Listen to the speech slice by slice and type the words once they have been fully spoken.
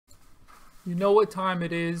You know what time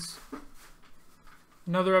it is.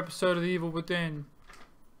 Another episode of The Evil Within.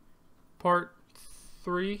 Part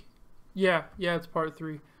 3? Yeah, it's part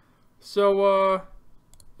 3. So,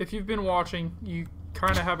 if you've been watching, you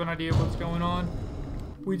kind of have an idea of what's going on.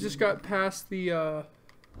 We just got past the,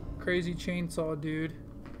 crazy chainsaw dude.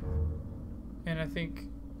 And I think,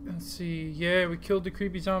 let's see, yeah, we killed the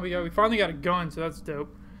creepy zombie guy. We finally got a gun, so that's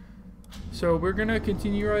dope. So we're gonna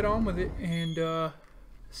continue right on with it and,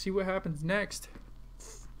 see what happens next.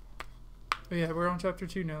 Oh yeah, we're on chapter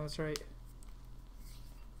 2 now, that's right.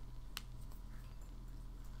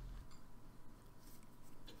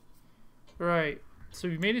 Right, so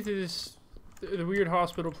we made it to the weird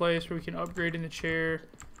hospital place where we can upgrade in the chair.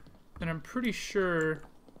 And I'm pretty sure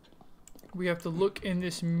we have to look in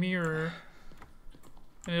this mirror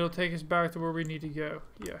and it'll take us back to where we need to go.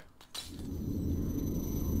 Yeah.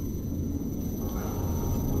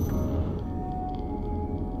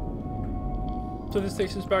 So this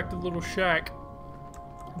takes us back to the little shack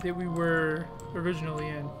that we were originally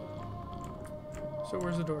in. So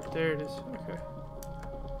where's the door? There it is. Okay.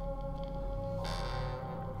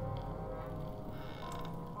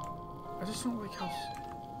 I just don't like how...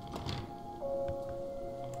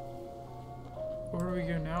 Where do we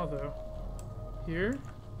go now, though? Here?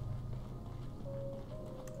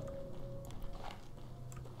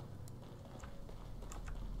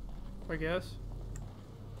 I guess.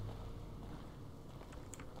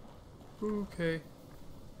 Okay.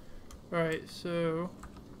 Alright, so...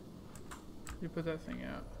 You put that thing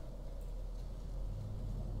out.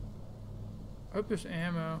 I hope there's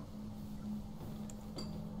ammo.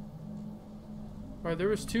 Alright, there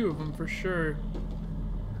was 2 of them for sure.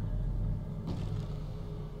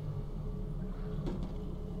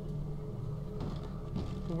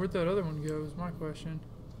 But where'd that other one go is my question.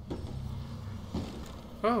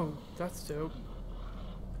 Oh, that's dope.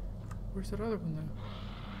 Where's that other one though?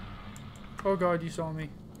 Oh god, you saw me.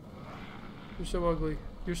 You're so ugly.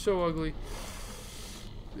 You're so ugly.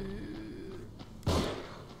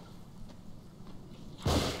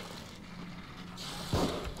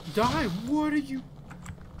 Die! What are you?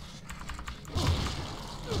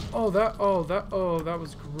 Oh, that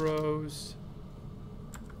was gross.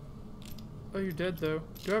 Oh, you're dead though.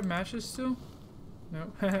 Do I have matches still?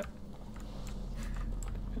 No.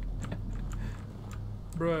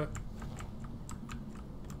 Bruh.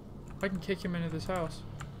 I can kick him into this house.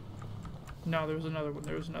 No, there was another one.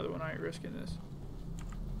 There was another one. I ain't risking this.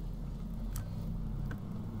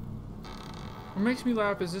 What makes me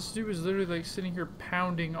laugh is this dude was literally like sitting here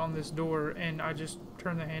pounding on this door and I just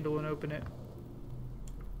turn the handle and open it.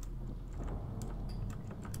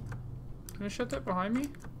 Can I shut that behind me?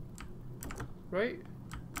 Right?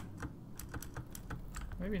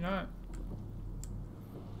 Maybe not.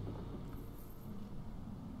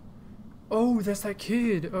 Oh, that's that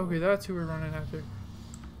kid. Okay, that's who we're running after.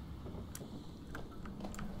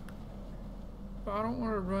 But I don't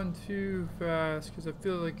want to run too fast because I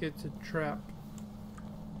feel like it's a trap.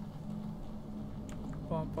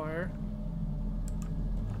 Bonfire.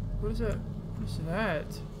 What is that? What is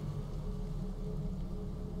that?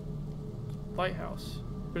 Lighthouse.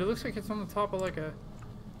 But it looks like it's on the top of like a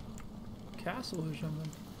castle or something.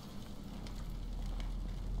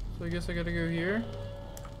 So I guess I gotta go here.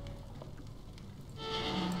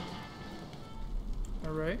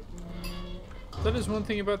 Alright. That is one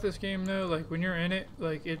thing about this game though, like when you're in it,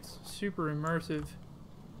 like it's super immersive.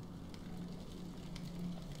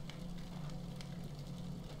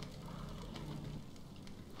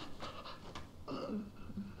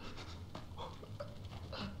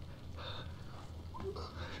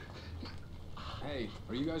 Hey,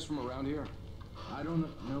 are you guys from around here? I don't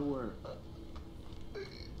know where.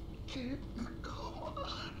 Can't go on.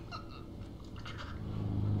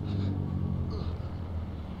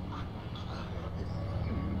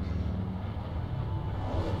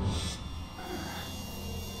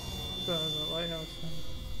 The lighthouse thing.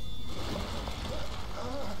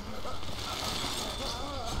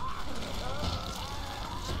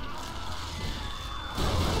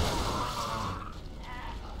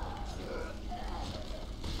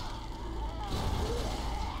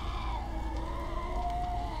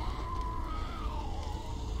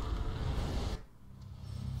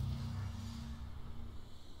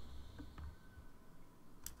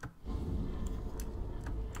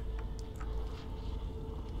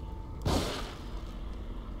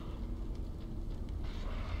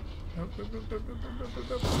 Nope.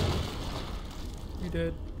 You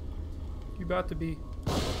dead. You about to be.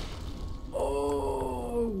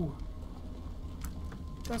 Oh!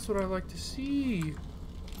 That's what I like to see.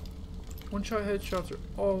 One-shot headshots are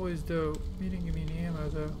always dope. You didn't give me any ammo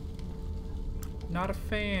though. Not a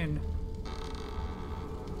fan.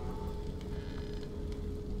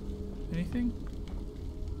 Anything?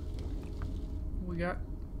 We got...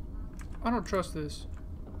 I don't trust this.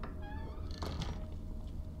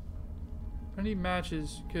 I need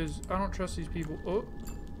matches, because I don't trust these people. Oh.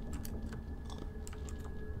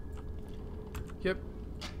 Yep.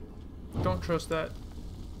 Don't trust that.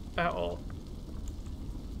 At all.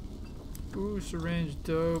 Ooh, syringe.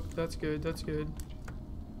 Dope. That's good. That's good.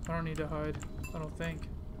 I don't need to hide. I don't think.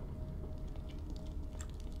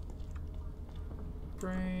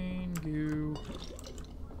 Brain goo.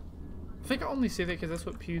 I think I only say that because that's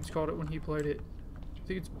what Pewds called it when he played it. I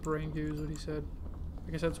think it's brain goo is what he said.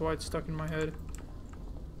 I guess that's why it's stuck in my head.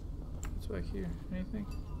 What's back here? Anything?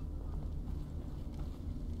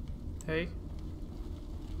 Hey?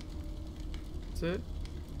 That's it?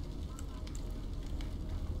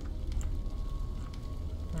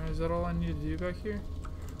 Alright, is that all I need to do back here?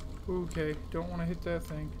 Okay, don't want to hit that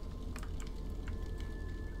thing.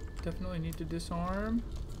 Definitely need to disarm.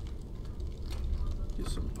 Get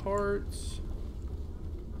some parts.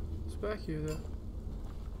 What's back here though?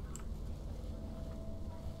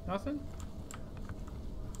 Nothing?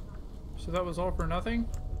 So that was all for nothing?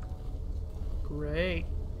 Great.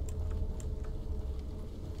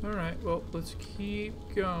 Alright, well, let's keep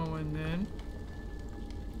going then.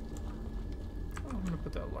 Oh, I'm gonna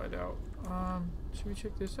put that light out. Should we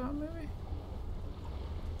check this out maybe?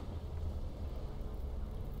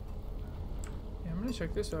 Yeah, I'm gonna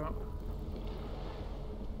check this out.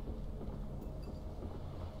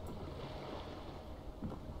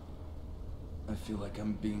 I feel like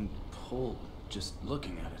I'm being pulled just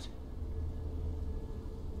looking at it.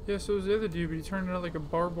 Yeah, so was the other dude, but he turned out like a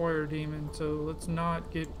barbed wire demon, so let's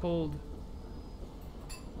not get pulled.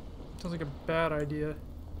 Sounds like a bad idea.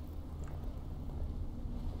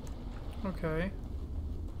 Okay.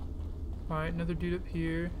 Alright, another dude up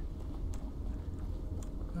here.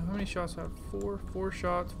 How many shots I have? 4? 4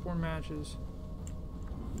 shots, 4 matches.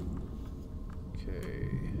 Okay.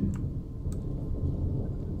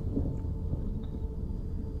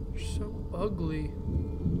 You're so ugly.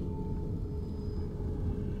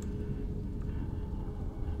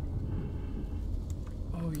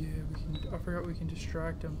 Oh yeah, we can. I forgot we can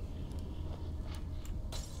distract him.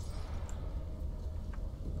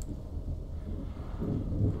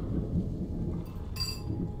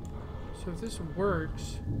 So if this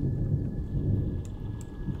works,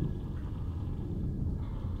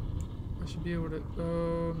 I should be able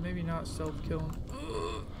to, maybe not stealth kill him.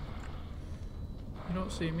 You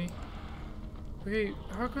don't see me. Okay,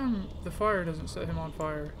 how come the fire doesn't set him on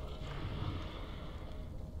fire?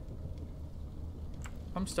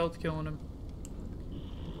 I'm stealth killing him.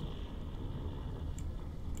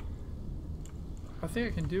 I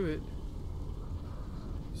think I can do it.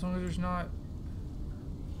 As long as there's not...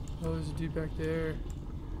 Oh, there's a dude back there.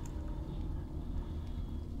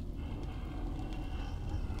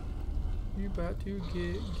 You about to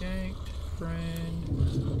get ganked, friend.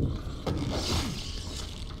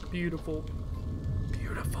 Beautiful.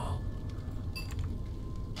 Beautiful.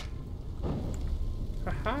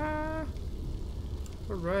 Haha!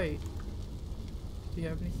 Alright. Do you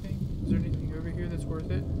have anything? Is there anything over here that's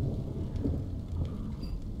worth it?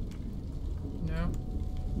 No?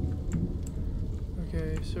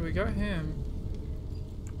 Okay, so we got him.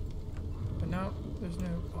 But now there's no...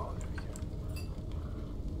 Oh, there we go.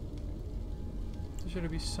 There should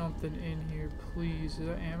be something in here, please. Is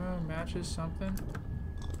that ammo? Matches? Something?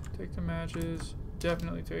 Take the matches.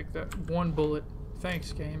 Definitely take that. 1 bullet.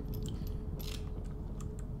 Thanks, game.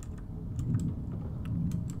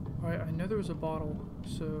 Alright, I know there was a bottle,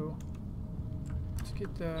 so let's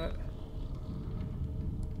get that.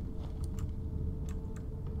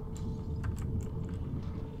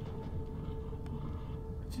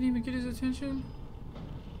 Didn't even get his attention?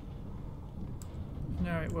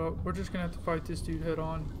 Alright, well, we're just gonna have to fight this dude head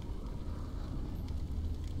on.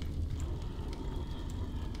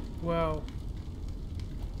 Wow.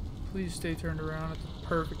 Please stay turned around at the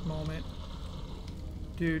perfect moment.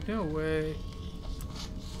 Dude, no way.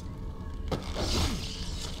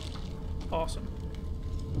 Awesome.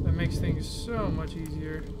 That makes things so much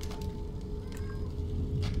easier.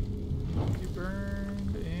 You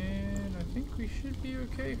burned, and I think we should be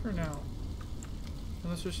okay for now.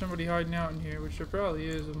 Unless there's somebody hiding out in here, which there probably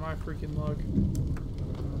is with my freaking luck.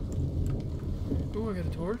 Ooh, I got a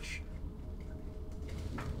torch.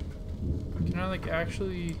 Can I like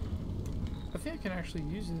actually... I think I can actually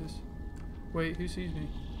use this. Wait, who sees me?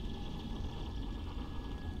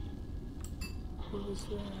 What was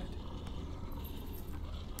that?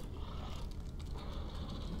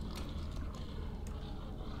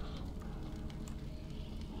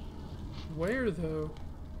 Where though?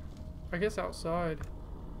 I guess outside.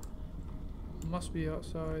 Must be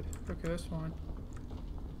outside. Okay, that's fine.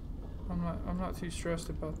 I'm not too stressed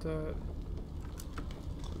about that.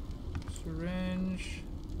 Syringe.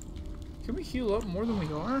 Can we heal up more than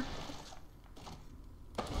we are?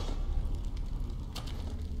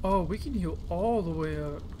 Oh, we can heal all the way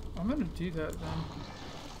up. I'm gonna do that then.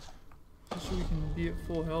 Just so we can be at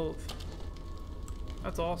full health.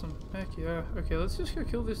 That's awesome. Heck yeah. Okay, let's just go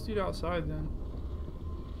kill this dude outside then.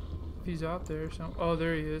 If he's out there. So, oh,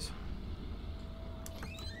 there he is.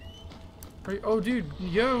 Right, oh, dude.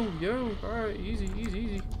 Yo. Alright,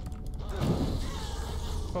 easy.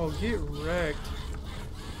 Oh, get wrecked.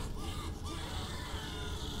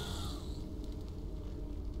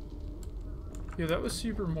 Yeah, that was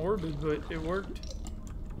super morbid, but it worked.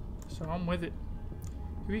 So I'm with it.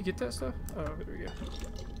 Did we get that stuff? Oh, there we go.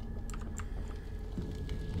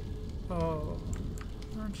 Oh,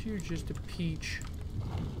 aren't you just a peach?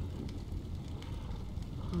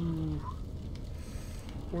 Ooh.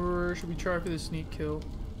 Or should we try for the sneak kill?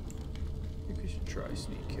 I think we should try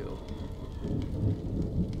sneak kill.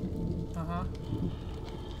 Uh-huh.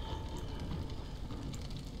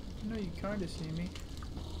 No, you kind of see me.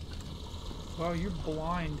 Wow, you're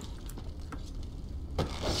blind.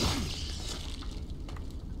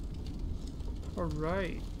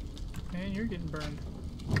 Alright. Man, you're getting burned.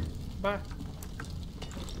 Bye.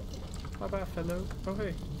 Bye-bye, fellow. Oh,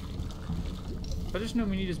 hey. I just know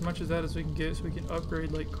we need as much of that as we can get so we can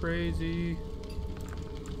upgrade like crazy.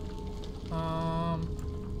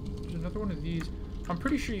 There's another one of these. I'm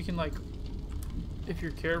pretty sure you can, like, if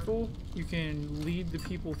you're careful, you can lead the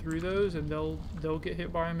people through those and they'll get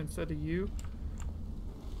hit by them instead of you.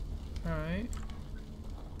 Alright.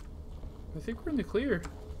 I think we're in the clear.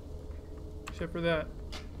 Except for that.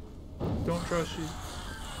 Don't trust you.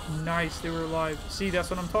 Nice, they were alive. See, that's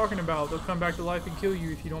what I'm talking about. They'll come back to life and kill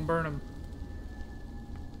you if you don't burn them.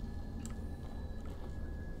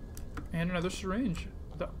 And another syringe.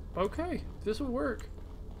 Okay, this will work.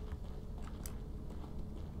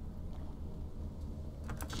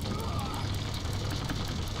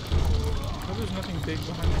 Oh, there's nothing big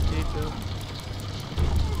behind that gate though.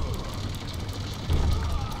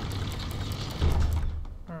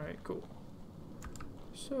 Alright, cool.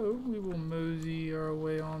 So, we will mosey our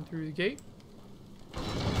way on through the gate.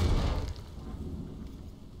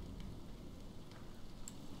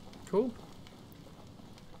 Cool.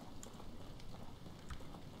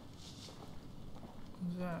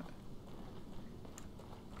 What's that?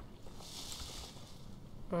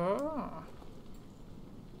 Ah.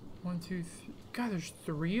 1, 2, 3. God, there's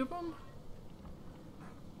 3 of them?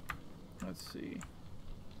 Let's see.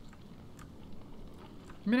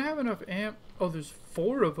 I mean, I have enough amp. Oh, there's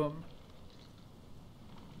 4 of them.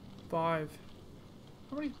 5.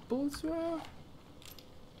 How many bullets do I have?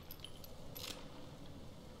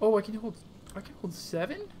 Oh, I can hold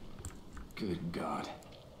 7? Good God.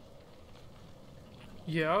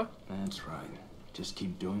 Yeah. That's right. Just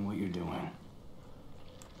keep doing what you're doing.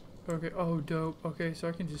 Okay. Oh, dope. Okay, so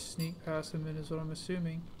I can just sneak past them, is what I'm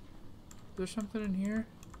assuming. There's something in here.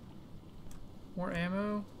 More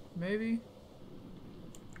ammo, maybe.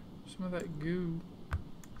 Some of that goo.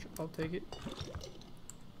 I'll take it.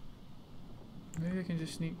 Maybe I can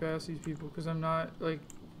just sneak past these people because I'm not, like,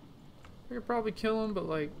 I could probably kill them, but,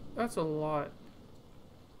 like, that's a lot.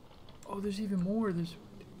 Oh, there's even more. There's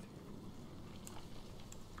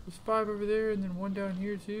 5 over there and then 1 down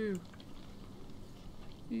here too.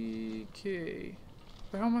 Okay.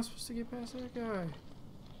 But how am I supposed to get past that guy?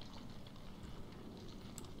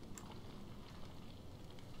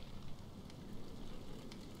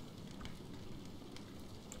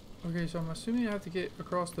 Okay, so I'm assuming I have to get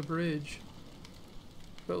across the bridge.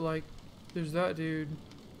 But, like, there's that dude.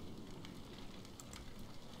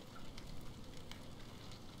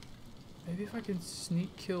 Maybe if I can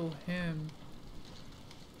sneak kill him.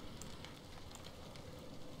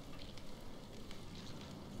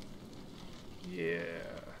 Yeah,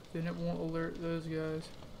 then it won't alert those guys.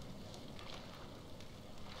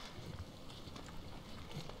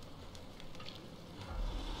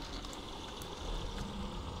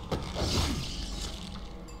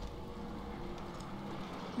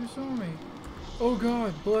 Who saw me? Oh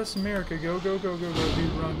God, bless America. Go, go, go, go, go,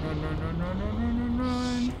 dude. Run, run, run, run, run, run, run, run,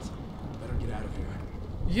 run. Better get out of here.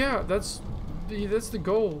 Yeah, that's the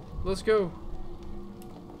goal. Let's go.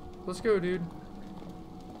 Let's go, dude.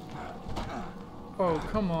 Oh,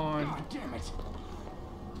 come on. God damn it.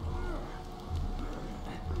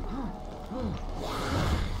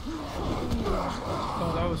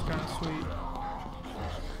 Oh, that was kind of sweet.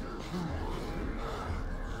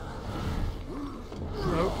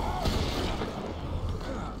 Nope.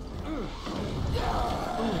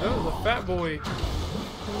 Fat boy.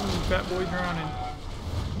 Ooh, fat boy drowning.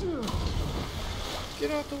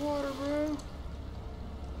 Get out the water, bro.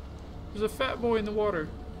 There's a fat boy in the water.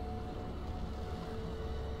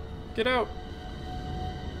 Get out.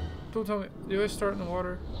 Don't tell me. Do I start in the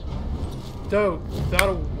water? Dope.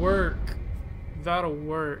 That'll work. That'll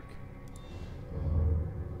work.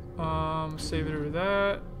 Save it over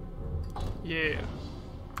that. Yeah.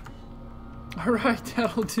 Alright,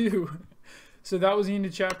 that'll do. So that was the end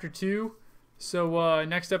of chapter 2. So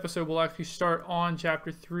next episode we'll actually start on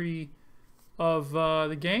chapter 3 of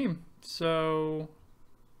the game. So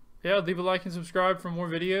yeah, leave a like and subscribe for more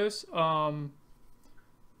videos.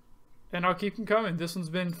 And I'll keep them coming. This one's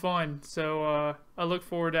been fun. So I look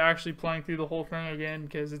forward to actually playing through the whole thing again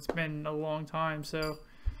because it's been a long time. So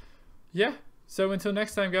yeah. So until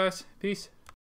next time, guys. Peace.